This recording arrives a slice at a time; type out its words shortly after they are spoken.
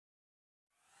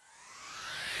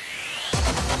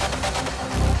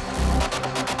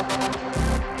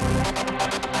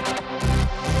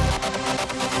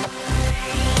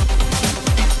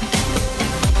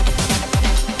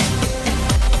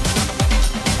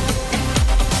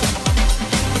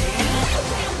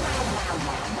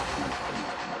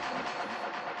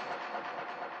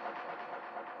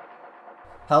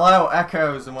Hello,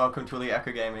 Echoes, and welcome to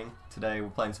EliteEchoGaming. Today we're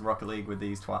playing some Rocket League with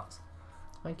these twats.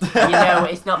 Thank you. You know,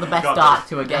 it's not the best start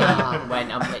to a game when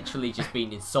I'm literally just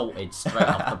being insulted straight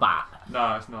off the bat.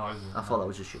 No, it's not, is it? I thought that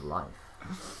was just your life.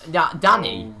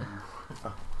 Danny!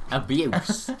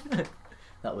 Abuse.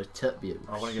 That was tut abuse.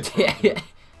 I want to get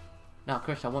No,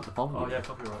 Chris, I want the volume. Oh yeah,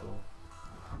 copyright law.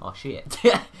 Oh shit.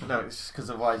 No, it's just because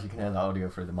otherwise you can hear the audio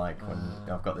through the mic when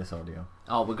I've got this audio.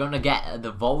 Oh, we're gonna get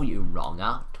the volume wrong,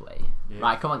 aren't we? Yeah.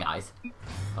 Right, come on, guys.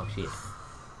 Oh shit.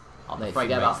 Oh, Mate,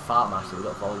 forget about Ft.MadGingerGaming, we've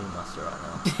got Volume Master right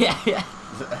now. Yeah.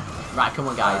 Right, come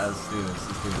on, guys. Let's do this,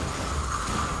 let's do this.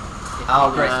 Oh,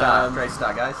 great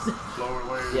start, guys. Blow it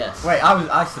away. Yes. Wait,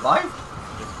 I survived?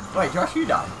 Wait, Josh, you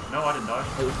died? No, I didn't die.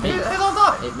 It was me. They all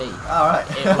died? It me. Alright.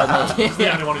 It was me. It's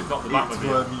the only one who's not the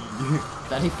Batmobile.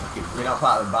 Danny fucking. We're not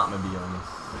part of the Batmobile on this.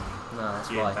 No, that's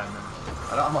why. I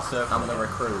don't have my surf. I'm the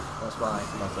recruit. That's why.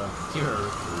 You're a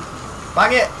recruit.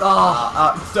 Bang it! Oh.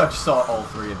 I just saw all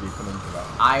three of you come into that.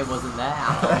 I wasn't there,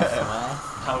 I swear.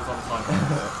 I was on the side.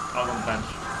 I was on the bench.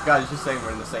 Guys, just saying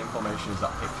we're in the same formation as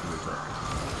that picture we took.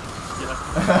 Yeah.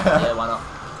 Yeah, why not?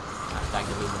 Hashtag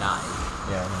Illuminati.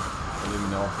 Yeah, no.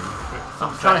 Illuminati.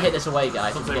 I'm trying to hit this away,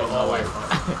 guys. Some It's say getting all away.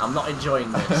 away. I'm not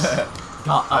enjoying this.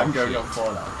 God, I'm going on 4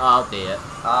 now. Oh dear.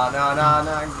 No,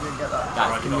 I didn't get that.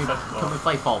 Guys, Alright, can we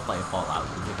play four-player Fallout?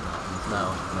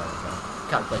 No. No, okay.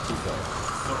 Can't play 2 players.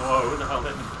 Whoa, what the hell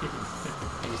hit me?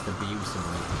 I just abuse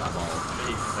someone with that ball.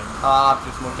 I've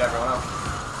just mugged everyone else.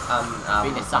 And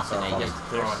Been assassinated.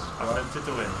 Alright, I'm tempted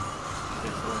to win.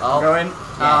 Oh. Going.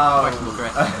 Yeah, questionable,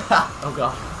 Chris. Oh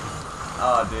god.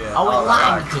 Oh dear. Oh, it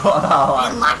lagged! It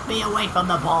It lagged me away from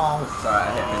the ball! Sorry, I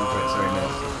hit him into it, so he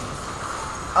missed.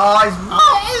 Oh, he's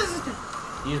missed!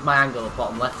 Use my angle,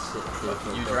 bottom left.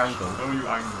 Use your ankle. Oh, you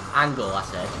angry. Angle, I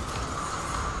said.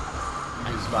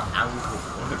 Use my ankle.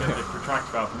 Retract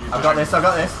valve. I've got this, I've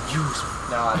got this. Use.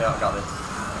 No, I don't, I've got this.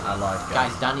 I like it.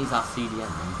 Guys, Danny's our CDM.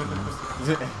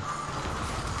 That's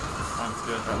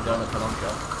good. I'm going to come on,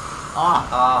 go.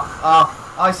 Oh!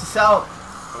 Ice yourself!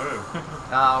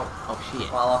 Oh. Oh shit.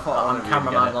 Well, I thought one I'm of you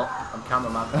cameraman, would look. I'm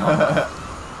cameraman.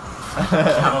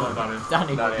 Well done,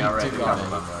 Danny, Danny, I read you the got it.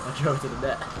 cameraman. I drove to the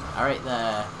net. Alright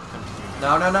there. No.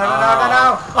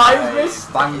 Oh, I Hey,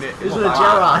 missed. banged it. It was with a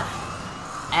Gerard.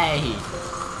 Hey!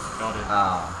 Got it.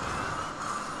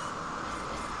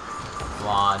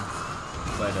 One.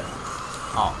 Played it.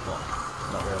 Oh fuck.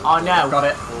 Not really. Oh no! Got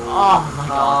it. Oh my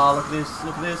god. Oh, look at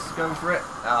this, go for it.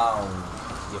 Oh.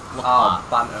 You flop Oh, that.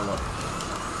 banter, look.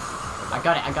 I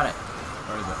got it.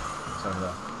 Where is it? It's over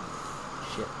there.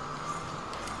 Shit.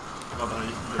 Well done,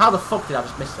 you can do it. How the fuck did I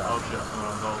just miss that? Oh shit,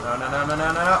 I'm on goal.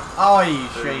 No. Oh, you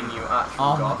Shane, you actual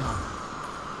Oh god. my god.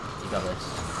 You got this.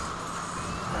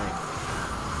 Right.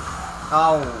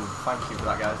 Oh, thank you for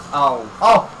that, guys. Oh,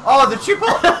 the triple!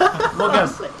 Look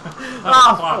at That's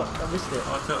fuck, fun. I missed it.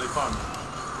 Oh, it's totally fun.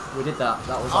 We did that.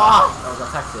 That was Ah. that was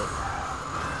our tactic.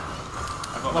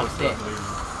 I got What's those it? two.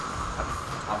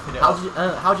 I'll hit it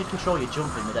up. How did you control your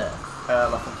jump in midair?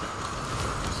 Left and right.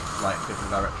 Just like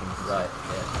different directions. Right.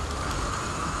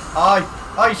 Yeah. Oh,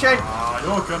 you Shane! Ah,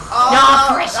 you're good. Oh,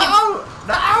 No, Chris, no!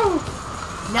 No!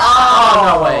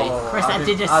 Oh, no way. Chris, I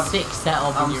did a 6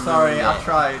 setup and I'm you sorry, ruined I it.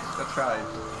 tried.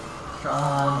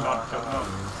 God, jump up.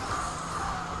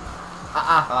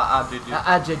 Did you?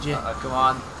 Did you? Go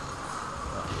on.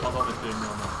 I was obviously doing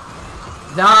normal.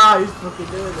 Nah, who's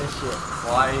fucking doing this shit?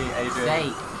 Why, Adrian?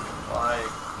 Stay. Why?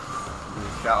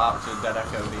 Shout out to Dead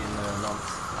Echo being the nonce.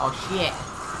 Oh shit.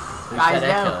 Who's Guys, dead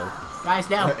no. Echo? Guys,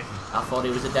 no. I thought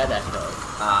he was a dead echo.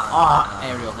 Oh,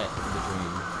 aerial hit in the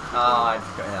dream. I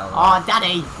just got hit out. Oh,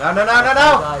 Danny. No!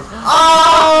 Guys.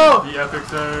 Oh! The epic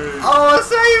save. Oh,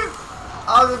 save!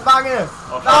 Oh, the banger!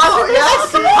 Oh, Oh,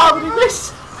 yes! How did he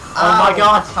miss? Oh my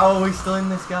god. How are we still in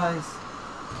this, guys?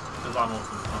 Because I'm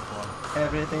awesome. That's why.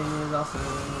 Everything is awesome.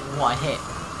 What a hit.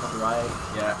 Copyright.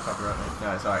 Yeah, copyright me. No,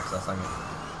 it's alright, because I sang it.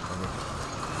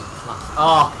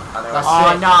 Oh. I know That's it's oh,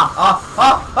 sick. nah. Oh!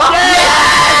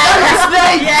 Yeah! You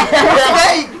snake! You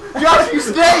snake! Josh, you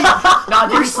snake! No,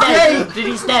 did You he stay? Did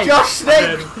he stay? Josh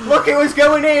snake! Look, it was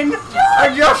going in!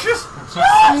 And Josh just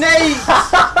snakes!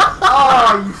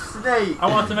 Oh, you snake! I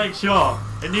want to make sure.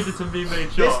 It needed to be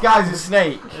made sure. This guy's a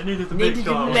snake. It needed to Needed be to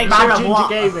sure. make sure of what?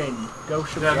 EliteEchoGaming. Go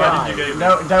subscribe. Yeah, MadGingerGaming.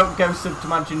 No, don't go sub to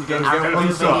MadGingerGaming. I'm Go gonna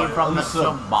unsub. do from the Unsub.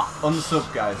 sub box.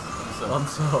 Unsub, guys.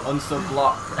 Unsub. Unsub,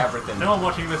 block, everything. No one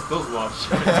watching this does watch.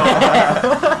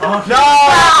 No!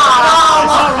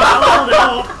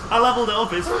 I leveled it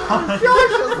up, it's fine. Josh,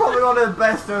 that's probably one of the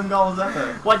best own goals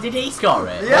ever. What, did he score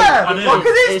it? Yeah! I did. Look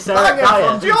at this It's Eric banger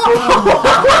from Dyer.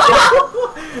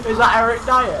 Josh! Is that Eric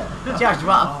Dyer? Josh,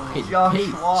 what a fucking Josh,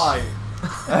 peach. why?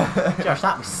 Josh,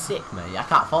 that was sick, mate. I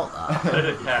can't fault that.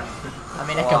 Yeah. I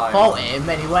mean, I Why? can fault it in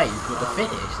many ways, but the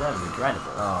finish, that was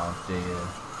incredible. Oh dear.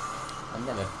 I've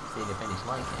never seen a finish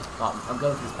like it. Oh, I'm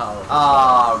going for this power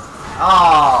up.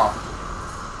 Oh.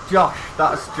 Josh,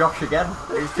 that's Josh again.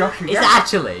 It's Josh again. Is it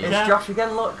actually? It's Yeah. Josh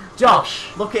again, look.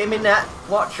 Josh! Look at him in net.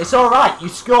 Watch. It's alright, you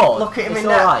scored. Look at him it's in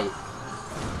there. alright.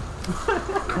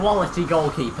 Quality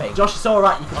goalkeeping. Josh, it's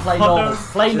alright, you can play Oh, normal. no.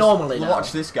 Play Just normally now.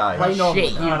 Watch this guy. Play normally.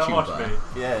 Shit, No, don't watch YouTuber.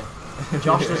 me. Yeah.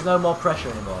 Josh, there's no more pressure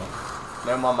anymore.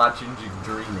 No more MadGinger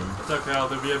dreaming. It's okay,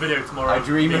 there'll be a video tomorrow. I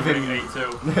dream of winning him.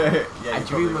 8-2. Yeah, I you dream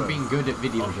probably of will. being good at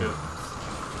video Oh, shit. games.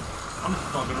 I'm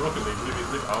just not going to Rocket League.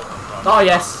 Leave it out. Oh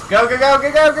yes. Go, go, go, go,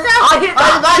 go, go, go! I hit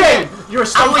that shit! You're a I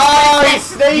stunk. was Oh, gonna he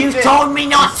say- sneaked You it. told me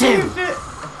not to! Saved it.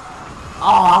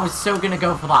 Oh, I was so gonna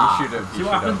go for that. You should have. See You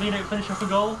what should happens have. when you don't finish off a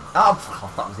goal? Oh,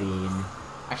 fuck, that was in.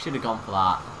 I should have gone for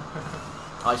that.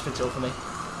 Oh, he's finished it all for me.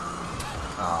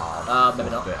 Oh, maybe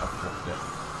not. I fluffed it.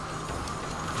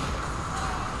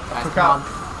 Guys, took come out. on.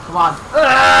 Come on.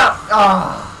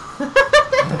 Ah!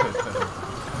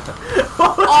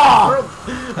 Oh!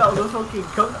 That was a fucking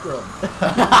cunt run.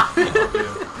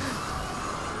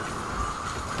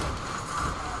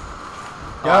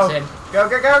 Go. Oh, it's in. Go,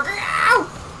 go, go, go!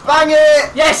 Bang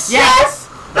it! Yes! Yes!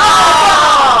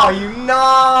 Oh, you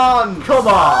non! Come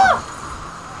on!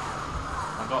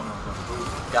 I got no.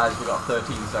 Guys, we've got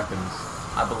 13 seconds.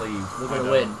 I believe. We're I gonna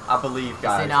know. win. I believe,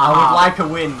 guys. in I our would heart. like a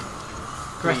win.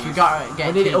 Chris, Please. we gotta We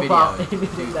get need 2 it up our. videos. We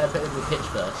need to get that bit of the pitch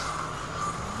first.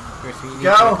 Chris, we need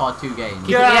Go. to record 2 games.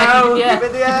 Keep it in the air, keep it in the air. Keep it in the Keep it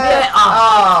in the air. air.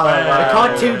 Oh, Yeah.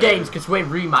 Record 2 games because we're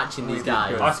rematching We these did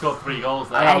guys. good. I scored 3 goals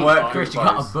there. I Hey, worked Chris, good, you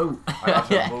got boys. a boot. I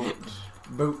got a boot.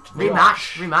 Boot.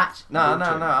 Rematch, rematch. No,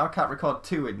 no, no. I can't record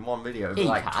 2 in one video. It's Yeah, you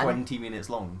like can. 20 minutes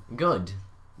long. Good.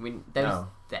 Those, No.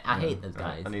 I hate those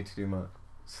Right, guys. I need to do my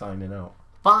signing out.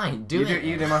 Fine, do you it.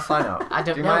 You do my sign out. I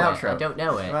don't do know my it. outro. I don't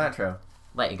know Do it. my outro.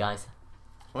 Later, guys.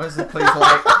 Where's the please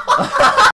like?